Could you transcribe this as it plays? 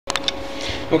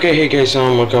Okay, hey guys,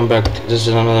 welcome back. This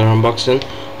is another unboxing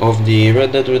of the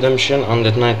Red Dead Redemption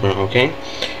Undead Nightmare. Okay,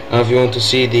 if you want to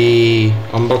see the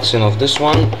unboxing of this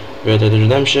one, Red Dead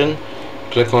Redemption,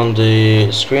 click on the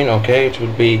screen. Okay, it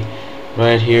will be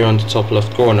right here on the top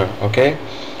left corner. Okay,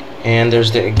 and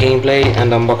there's the gameplay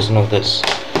and unboxing of this.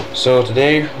 So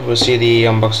today we'll see the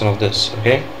unboxing of this.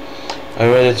 Okay, I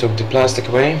already took the plastic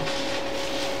away.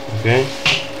 Okay,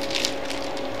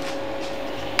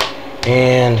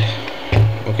 and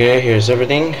okay, here's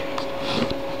everything.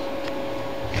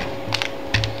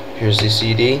 Here's the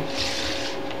CD.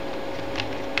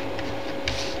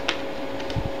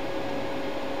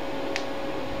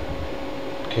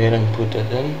 Okay, then put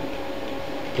that in.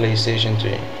 PlayStation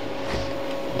 3.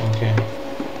 Okay.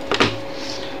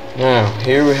 Now,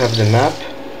 here we have the map.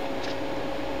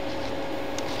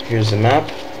 Here's the map.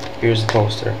 Here's the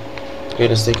poster. Okay,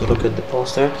 let's take a look at the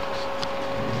poster.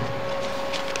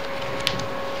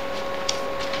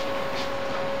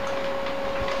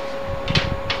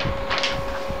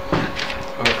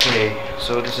 Okay,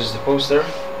 so this is the poster,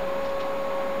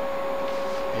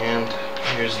 and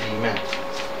here's the map.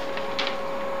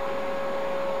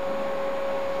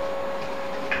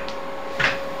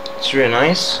 It's really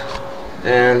nice,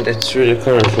 and it's really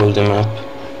colorful, the map.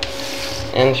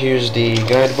 And here's the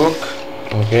guidebook.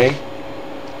 Okay,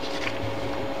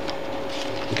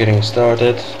 getting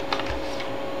started.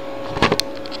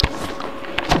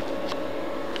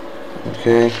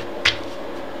 Okay.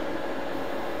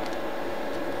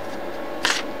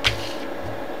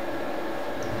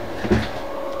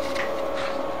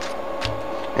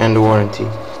 And the warranty.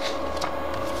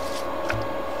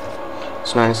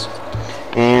 It's nice.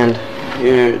 And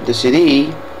here the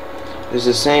CD is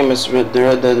the same as the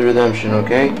Red Dead Redemption.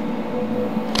 Okay,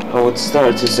 how it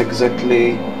starts is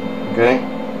exactly okay.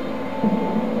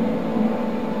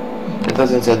 It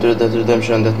doesn't say Red Dead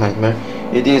Redemption Undead Nightmare.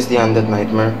 It is the Undead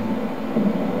Nightmare.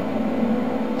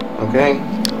 Okay.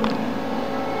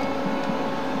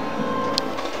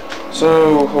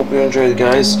 So hope you enjoyed,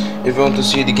 guys. If you want to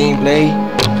see the gameplay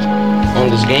on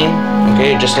this game,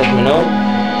 okay, just let me know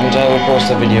and I will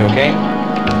post a video. Okay,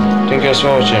 thank you guys for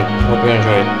watching. Hope you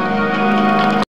enjoyed.